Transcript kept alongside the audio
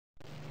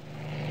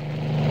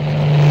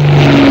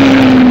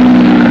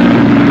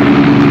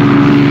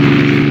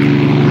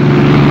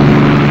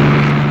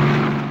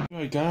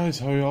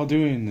all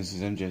doing? This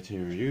is MJT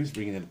Reviews,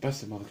 bringing you the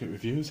best of model kit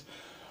reviews.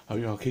 How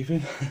you all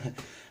keeping?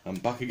 I'm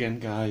back again,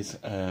 guys,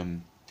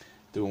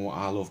 doing what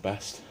I love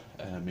best,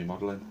 me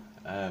modelling.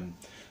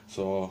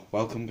 So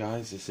welcome,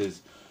 guys. This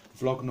is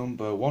vlog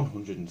number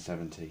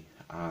 170,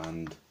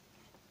 and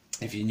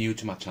if you're new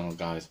to my channel,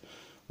 guys,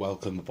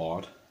 welcome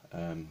aboard.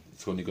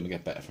 It's only going to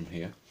get better from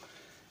here.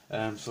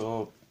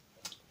 So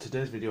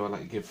today's video, I'd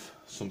like to give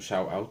some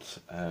shout outs.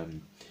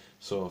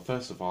 So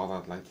first of all,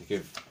 I'd like to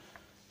give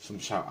some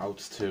shout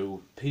outs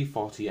to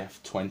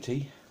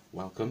P40F20.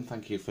 Welcome,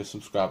 thank you for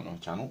subscribing to my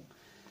channel.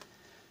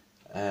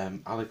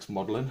 Alex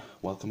Modelling,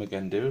 welcome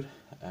again, dude.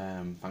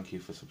 Thank you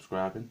for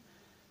subscribing.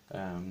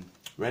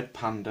 Red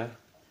Panda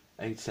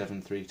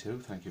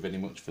 8732, thank you very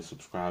much for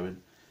subscribing.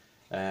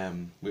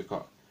 We've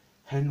got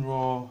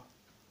Henro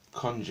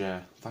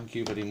Conjure, thank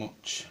you very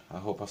much. I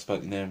hope I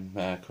spelled your name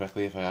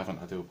correctly. If I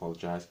haven't, I do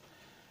apologise.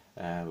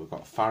 We've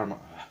got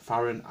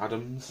Farron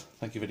Adams,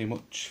 thank you very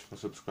much for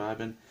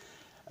subscribing.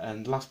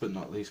 And last but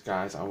not least,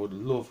 guys, I would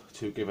love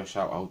to give a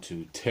shout out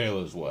to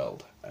Taylor's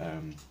World.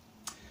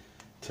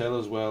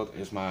 Taylor's World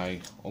is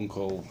my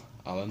uncle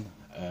Alan,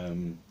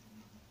 and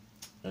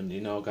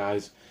you know,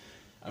 guys,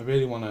 I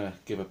really want to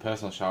give a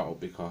personal shout out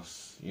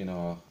because, you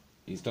know,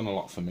 he's done a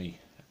lot for me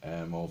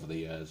over the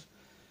years,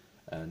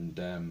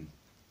 and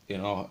you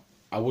know,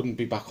 I wouldn't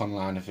be back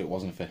online if it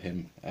wasn't for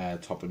him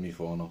topping my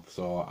phone up.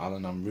 So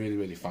Alan, I'm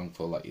really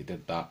thankful that you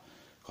did that,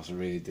 because I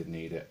really did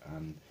need it.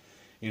 And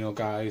you know,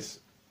 guys,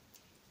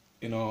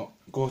 you know,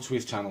 go to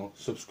his channel,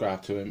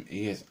 subscribe to him.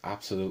 He is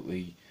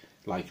absolutely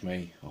like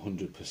me,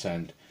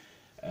 100%.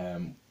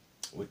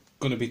 We're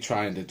going to be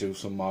trying to do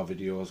some more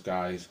videos,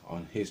 guys,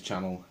 on his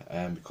channel,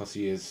 because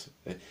he's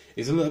a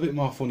little bit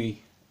more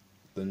funny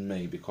than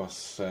me,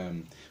 because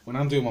when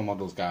I'm doing my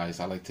models, guys,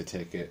 I like to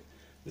take it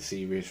the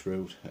serious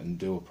route and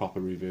do a proper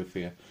review for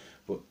you.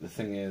 But the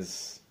thing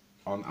is,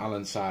 on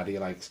Alan's side, he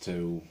likes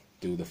to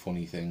do the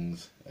funny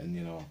things, and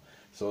you know,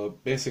 so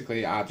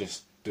basically I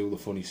just do the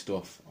funny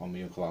stuff on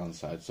my Uncle Alan's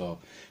side. So,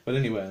 but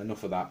anyway,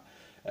 enough of that.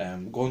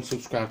 Go and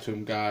subscribe to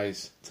him,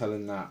 guys. Tell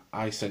him that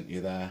I sent you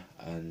there,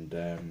 and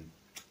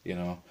you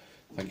know,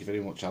 thank you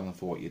very much, Alan,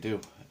 for what you do.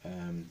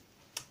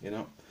 You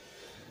know,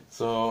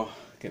 so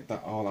get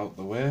that all out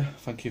the way.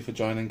 Thank you for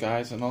joining,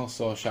 guys, and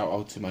also shout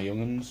out to my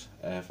young'uns.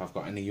 If I've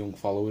got any young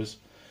followers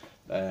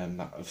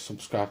that have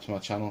subscribed to my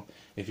channel,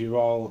 if you're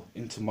all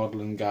into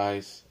modelling,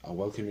 guys, I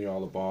welcome you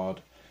all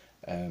aboard.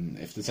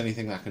 If there's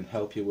anything that I can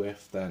help you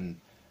with, then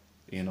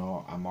you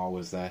know, I'm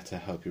always there to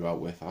help you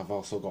out with. I've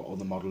also got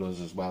other modelers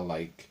as well,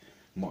 like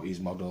Motty's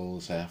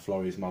Models,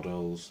 Florrie's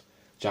Models,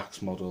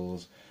 Jack's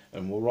Models,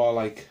 and we're all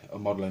like a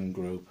modelling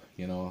group,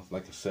 you know,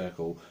 like a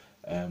circle.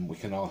 We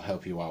can all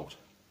help you out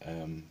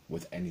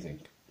with anything.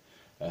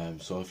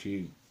 So if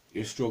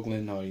you're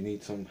struggling or you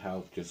need some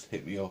help, just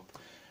hit me up,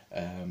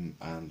 and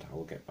I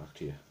will get back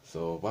to you.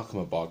 So welcome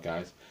aboard,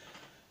 guys.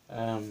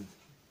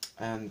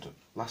 And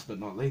last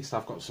but not least,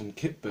 I've got some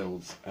kit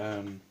builds.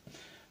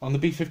 On the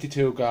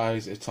B52,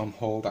 guys, it's on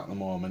hold at the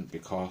moment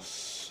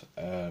because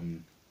I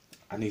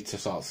need to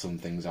sort some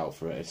things out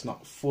for it. It's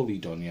not fully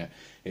done yet.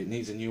 It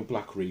needs a new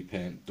black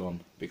repaint done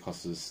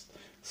because there's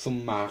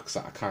some marks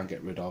that I can't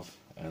get rid of,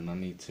 and I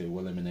need to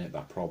eliminate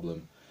that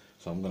problem.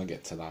 So I'm going to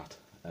get to that.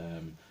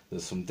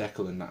 There's some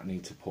decaling that I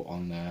need to put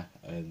on there,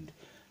 and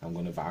I'm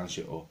going to varnish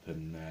it up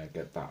and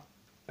get that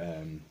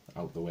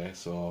out the way.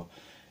 So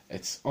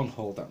it's on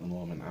hold at the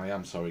moment. I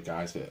am sorry,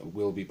 guys, but it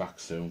will be back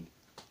soon.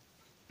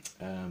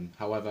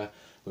 However,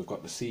 we've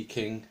got the Sea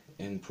King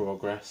in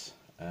progress,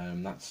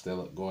 that's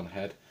still going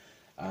ahead,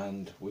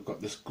 and we've got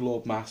this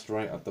Globe Master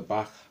right at the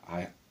back.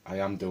 I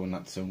am doing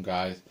that soon,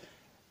 guys,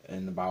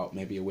 in about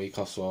maybe a week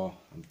or so.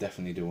 I'm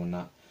definitely doing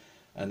that,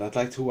 and I'd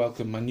like to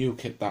welcome my new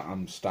kit that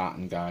I'm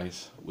starting,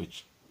 guys,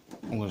 which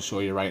I'm going to show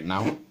you right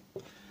now.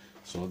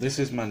 So this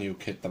is my new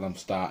kit that I'm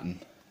starting.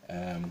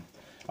 I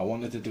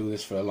wanted to do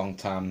this for a long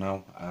time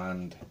now,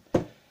 and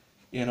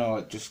you know,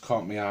 it just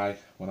caught my eye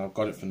when I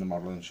got it from the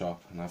modelling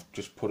shop, and I've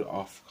just put it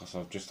off because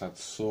I've just had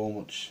so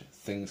much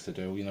things to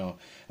do. You know,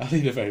 I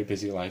lead a very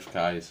busy life,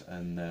 guys,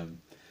 and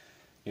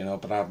you know,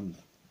 but I'm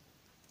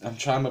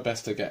trying my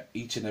best to get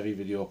each and every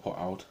video put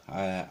out.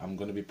 I'm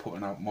going to be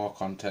putting out more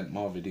content,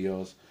 more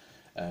videos.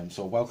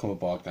 So welcome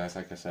aboard, guys.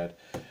 Like I said.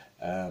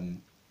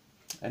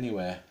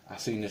 Anyway, I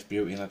seen this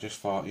beauty and I just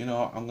thought, you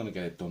know, I'm going to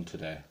get it done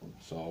today.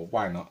 So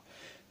why not?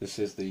 This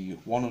is the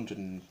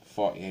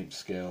 148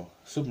 scale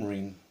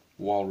submarine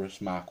Walrus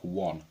Mark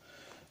 1.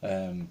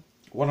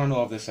 What I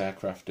know of this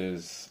aircraft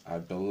is, I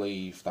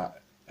believe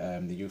that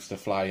they used to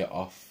fly it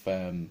off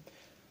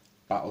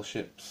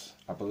battleships.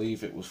 I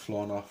believe it was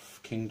flown off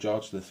King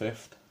George V.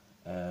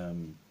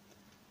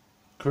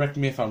 Correct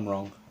me if I'm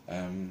wrong.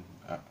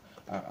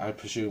 I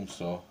presume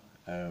so.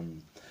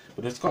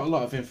 But it's got a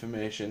lot of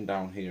information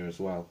down here as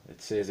well.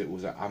 It says it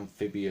was an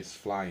amphibious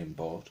flying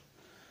boat,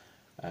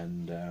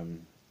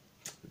 and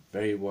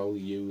very well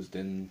used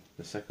in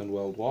the Second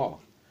World War.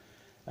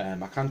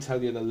 I can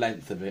tell you the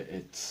length of it.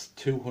 It's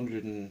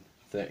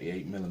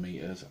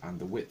 238mm, and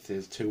the width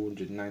is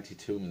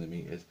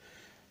 292mm.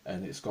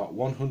 and it's got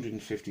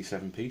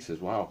 157 pieces.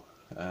 Wow,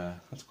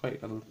 that's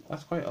quite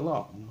a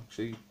lot. I'm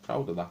actually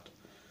proud of that.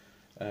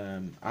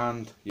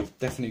 And you've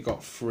definitely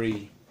got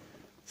 3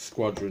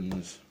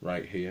 squadrons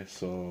right here.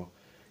 So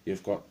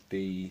you've got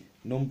the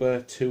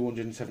number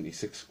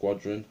 276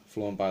 squadron,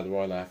 flown by the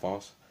Royal Air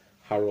Force,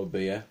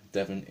 Harrowby,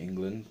 Devon,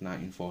 England,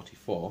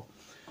 1944.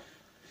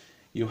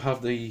 You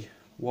have the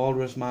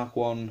Walrus Mark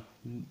 1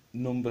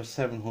 number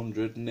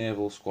 700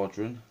 Naval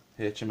Squadron,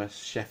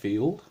 HMS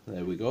Sheffield.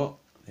 There we go,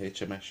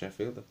 HMS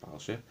Sheffield, the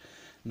battleship,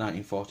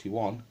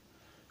 1941.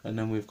 And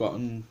then we've got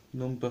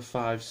number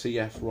 5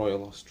 CF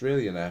Royal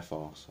Australian Air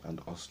Force and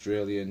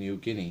Australia New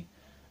Guinea,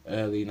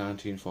 early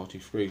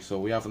 1943. So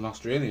we have an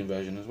Australian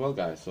version as well,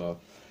 guys. So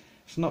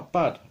it's not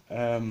bad.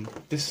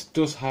 This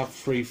does have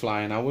 3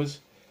 flying hours,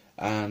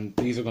 and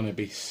these are going to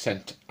be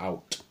sent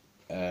out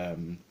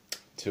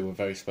to a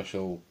very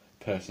special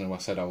person who I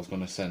said I was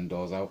going to send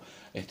those out.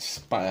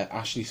 It's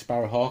Ashley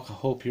Sparrowhawk. I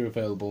hope you're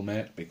available,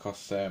 mate,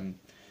 because I'm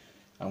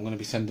going to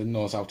be sending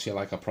those out to you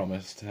like I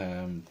promised.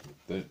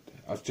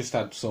 I've just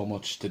had so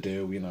much to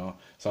do, you know,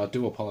 so I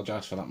do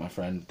apologise for that, my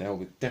friend.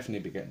 They'll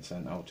definitely be getting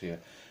sent out to you.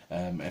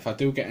 If I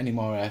do get any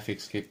more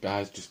Airfix kit,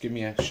 guys, just give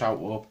me a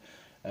shout up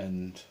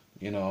and,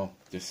 you know,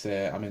 just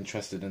say I'm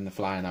interested in the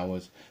flying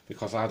hours,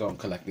 because I don't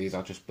collect these,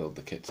 I just build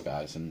the kits,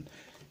 guys, and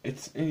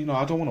it's, you know,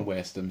 I don't want to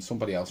waste them.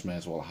 Somebody else may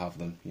as well have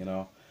them, you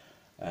know.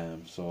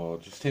 So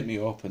just hit me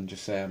up and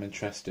just say I'm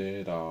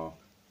interested, or,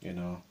 you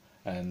know,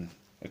 and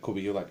it could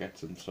be you that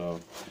gets them. So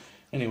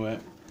anyway,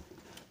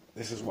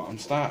 this is what I'm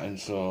starting,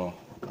 so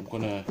I'm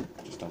gonna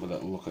just have a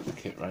little look at the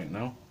kit right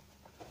now.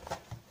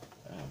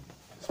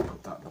 Let's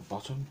put that at the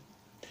bottom.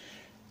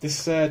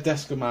 This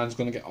desk of mine is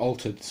going to get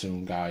altered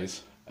soon,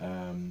 guys.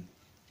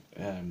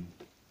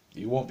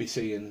 You won't be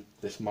seeing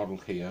this model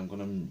here. I'm going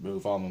to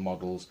move all my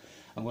models.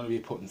 I'm going to be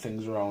putting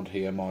things around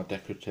here, more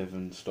decorative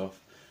and stuff.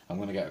 I'm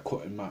going to get a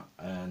cutting mat,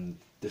 and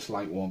this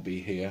light won't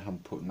be here. I'm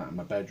putting that in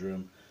my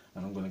bedroom,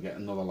 and I'm going to get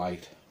another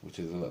light which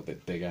is a little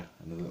bit bigger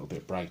and a little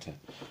bit brighter.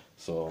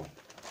 So,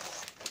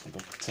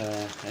 but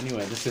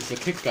anyway, this is the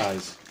kit,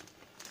 guys.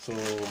 So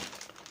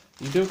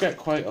you do get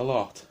quite a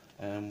lot.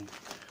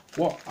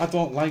 What I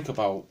don't like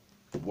about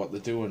what they're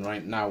doing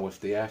right now with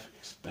the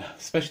Airfix,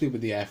 especially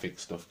with the Airfix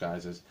stuff,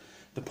 guys, is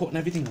they're putting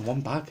everything in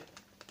one bag.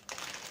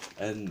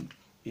 And,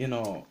 you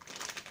know,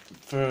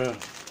 for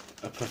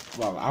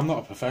well, I'm not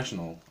a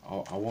professional,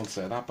 I won't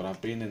say that, but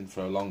I've been in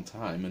for a long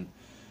time, and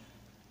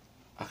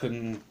I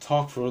can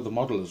talk for other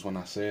modelers when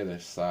I say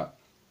this, that,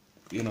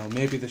 you know,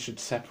 maybe they should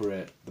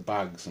separate the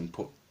bags and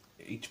put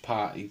each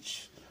part,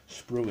 each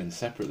sprue in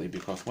separately,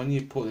 because when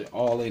you put it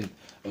all in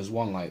as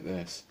one like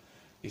this,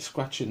 you're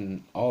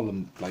scratching all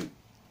the, like,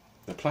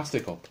 the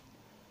plastic up,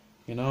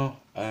 you know,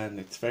 and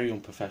it's very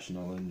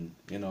unprofessional, and,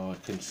 you know,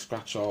 it can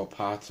scratch all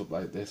parts up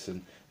like this,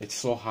 and it's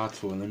so hard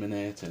to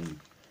eliminate, and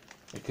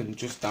it can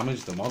just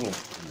damage the model,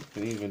 and it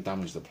can even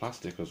damage the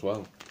plastic as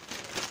well.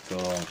 So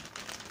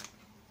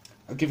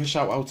I'll give a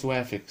shout out to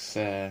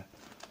Airfix.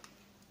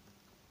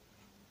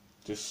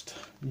 Just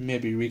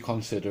maybe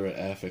reconsider it,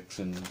 Airfix,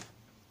 and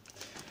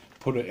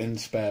put it in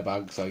spare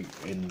bags, like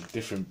in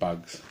different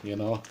bags, you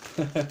know.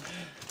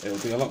 It'll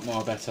be a lot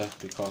more better,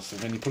 because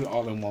when you put it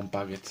all in one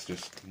bag, it's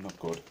just not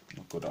good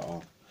at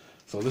all.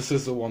 So this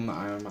is the one that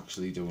I am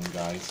actually doing,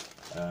 guys.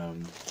 So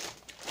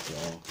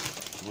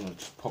I'm going to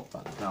just pop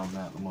that down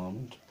there at the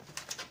moment,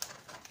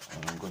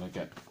 and I'm going to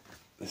get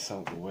this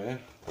out of the way.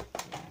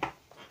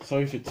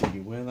 Sorry for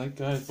taking away, like,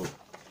 guys, but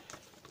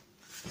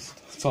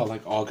it's all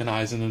like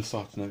organising and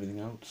sorting everything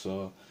out.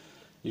 So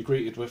you're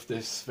greeted with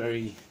this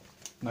very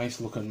nice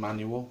looking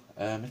manual.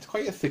 It's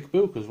quite a thick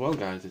book as well,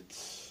 guys.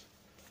 It's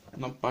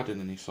not bad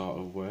in any sort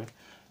of way.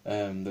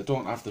 They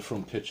don't have the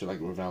front picture like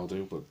Revell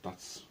do, but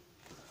that's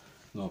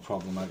no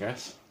problem, I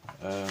guess.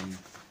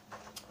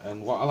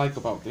 And what I like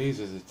about these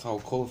is it's all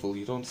colourful.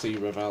 You don't see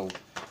Revell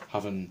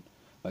having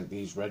like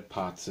these red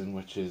parts in,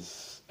 which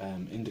is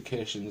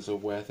indications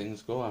of where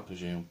things go, I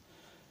presume,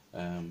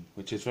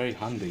 which is very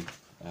handy.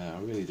 I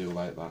really do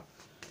like that.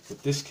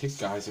 But this kit,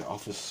 guys, it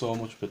offers so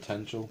much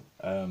potential.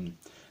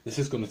 This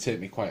is going to take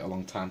me quite a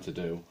long time to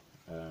do.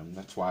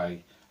 That's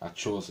why I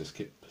chose this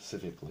kit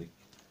specifically.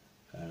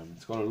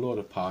 It's got a load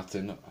of parts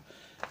in.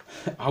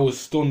 I was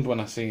stunned when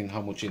I seen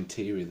how much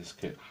interior this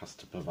kit has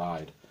to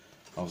provide.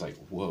 I was like,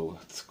 whoa,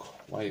 that's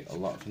quite a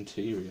lot of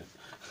interior.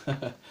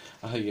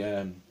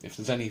 If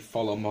there's any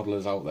follow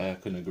modelers out there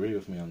can agree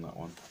with me on that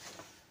one.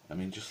 I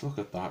mean, just look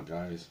at that,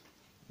 guys.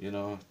 You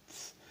know,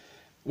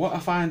 what I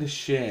find a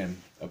shame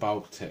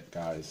about it,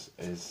 guys,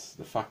 is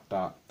the fact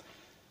that,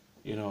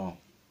 you know,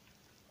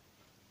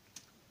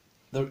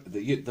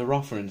 they're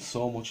offering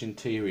so much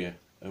interior,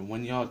 and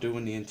when you're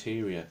doing the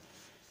interior,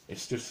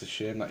 it's just a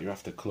shame that you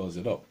have to close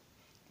it up,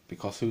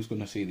 because who's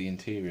going to see the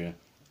interior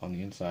on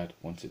the inside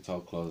once it's all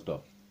closed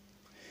up?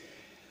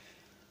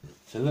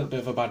 It's a little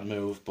bit of a bad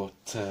move, but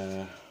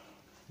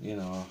you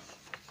know,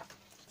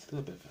 it's a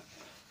little bit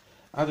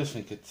I just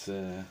think it's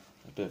a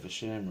bit of a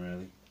shame,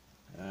 really,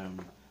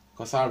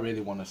 because I really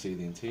want to see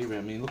the interior.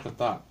 I mean, look at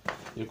that.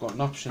 You've got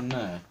an option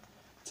there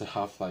to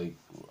have like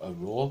a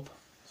rope.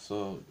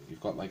 So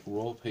you've got like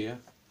rope here,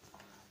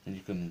 and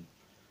you can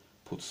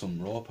put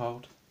some rope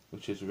out,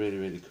 which is really,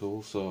 really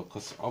cool. So,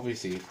 because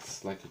obviously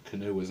it's like a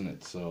canoe, isn't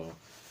it? So,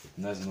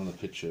 and there's another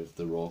picture of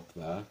the rope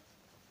there.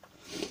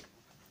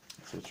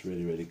 So it's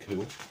really, really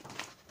cool.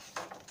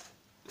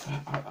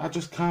 I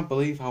just can't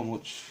believe how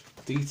much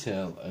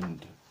detail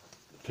and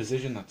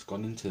precision that's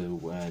gone into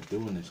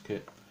doing this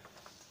kit.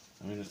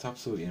 I mean, it's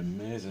absolutely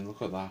amazing.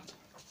 Look at that.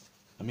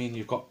 I mean,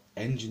 you've got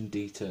engine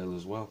detail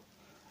as well.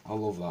 I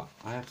love that.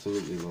 I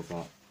absolutely love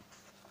that.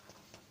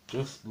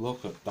 Just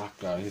look at that,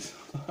 guys.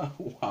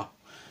 Wow.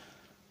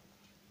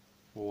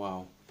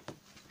 Wow.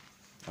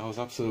 I was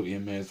absolutely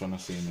amazed when I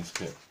seen this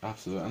kit.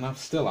 Absolutely. And I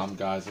still am,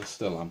 guys. I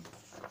still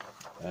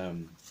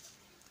am.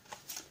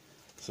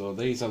 So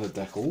these are the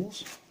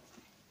decals.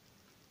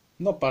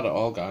 Not bad at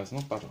all, guys.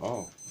 Not bad at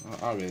all.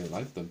 I really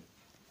like them.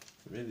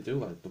 I really do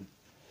like them.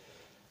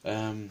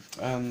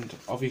 And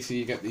obviously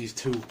you get these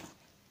two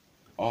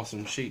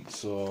awesome sheets.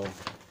 So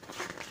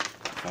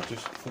if I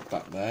just put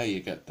that there, you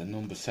get the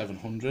number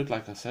 700,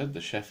 like I said, the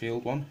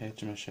Sheffield one,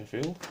 HMS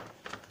Sheffield.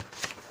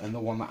 And the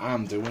one that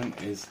I'm doing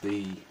is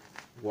the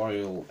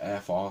Royal Air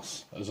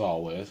Force, as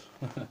always.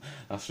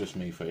 That's just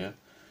me for you.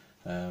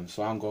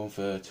 So I'm going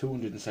for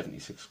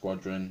 276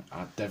 Squadron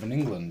at Devon,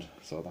 England.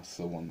 So that's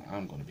the one that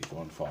I'm going to be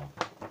going for.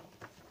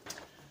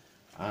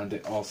 And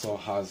it also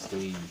has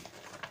the...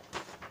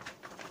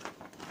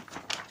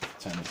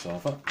 turn this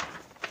over.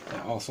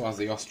 It also has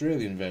the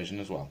Australian version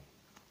as well,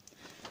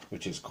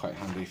 which is quite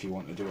handy if you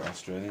want to do it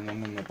Australian.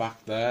 And in the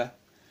back there,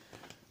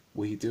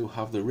 we do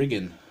have the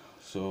rigging.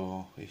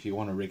 So if you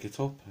want to rig it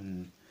up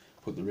and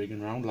put the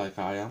rigging round like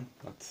I am,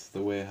 that's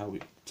the way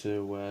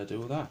to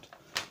do that.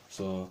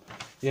 So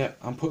yeah,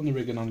 I'm putting the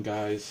rigging on,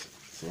 guys.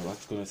 So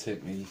that's going to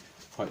take me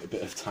quite a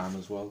bit of time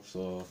as well.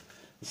 So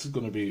this is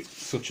going to be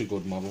such a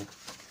good model.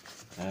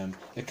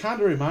 It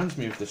kind of reminds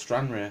me of the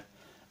Stranraer,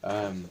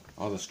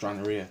 or the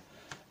Stranraer,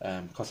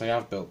 because I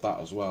have built that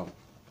as well,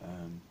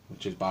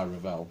 which is by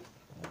Revell.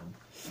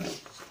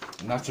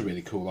 And that's a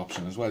really cool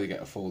option as well. You get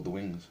to fold the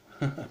wings.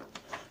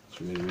 It's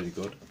really, really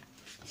good.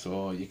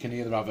 So you can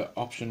either have it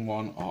option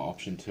 1 or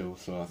option 2.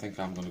 So I think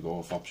I'm going to go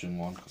with option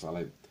 1 because I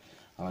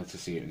like to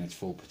see it in its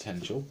full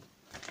potential.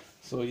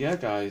 So yeah,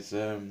 guys,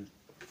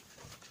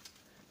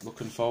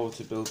 looking forward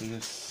to building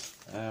this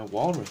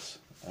walrus.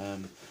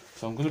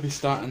 So I'm going to be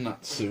starting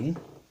that soon.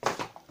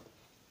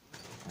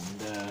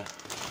 And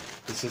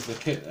this is the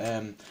kit.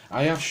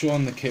 I have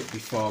shown the kit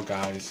before,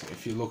 guys.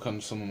 If you look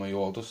on some of my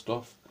older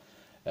stuff,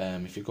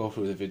 if you go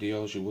through the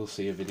videos, you will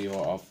see a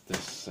video of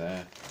this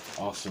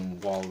awesome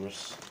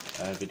walrus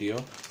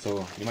video.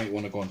 So you might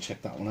want to go and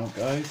check that one out,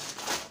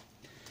 guys.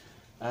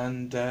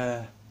 And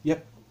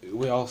yep,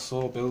 we're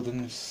also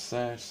building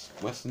this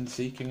Western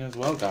Sea King as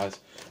well, guys,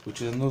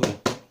 which is another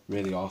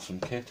really awesome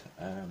kit.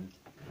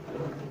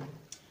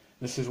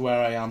 This is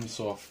where I am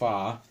so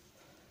far.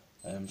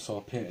 So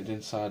I painted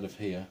inside of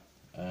here,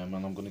 and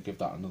I'm going to give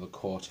that another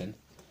coating,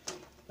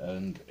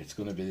 and it's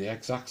going to be the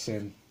exact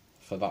same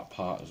for that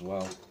part as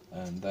well.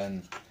 And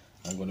then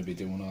I'm going to be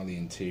doing all the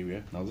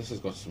interior. Now this has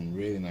got some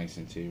really nice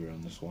interior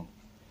on this one,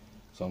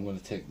 so I'm going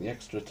to take the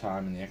extra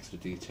time and the extra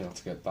detail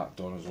to get that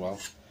done as well.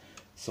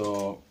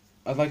 So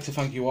I'd like to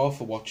thank you all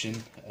for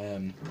watching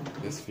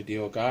this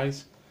video,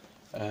 guys,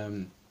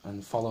 and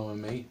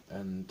following me,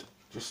 and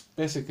just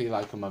basically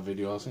liking my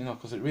videos, you know,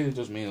 because it really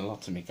does mean a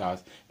lot to me,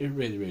 guys. It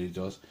really, really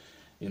does.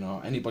 You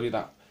know, anybody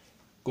that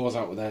goes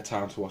out with their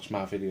time to watch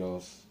my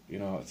videos, you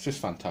know, it's just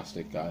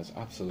fantastic, guys.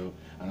 Absolute.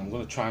 And I'm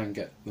going to try and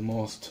get the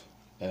most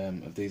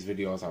of these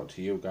videos out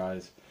to you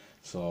guys.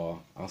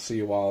 So I'll see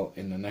you all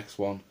in the next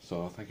one.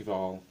 So thank you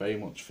all very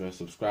much for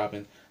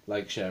subscribing.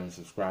 Like, share and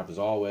subscribe as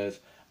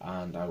always.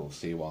 And I will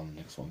see you all in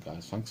the next one,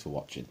 guys. Thanks for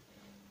watching.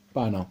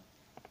 Bye now.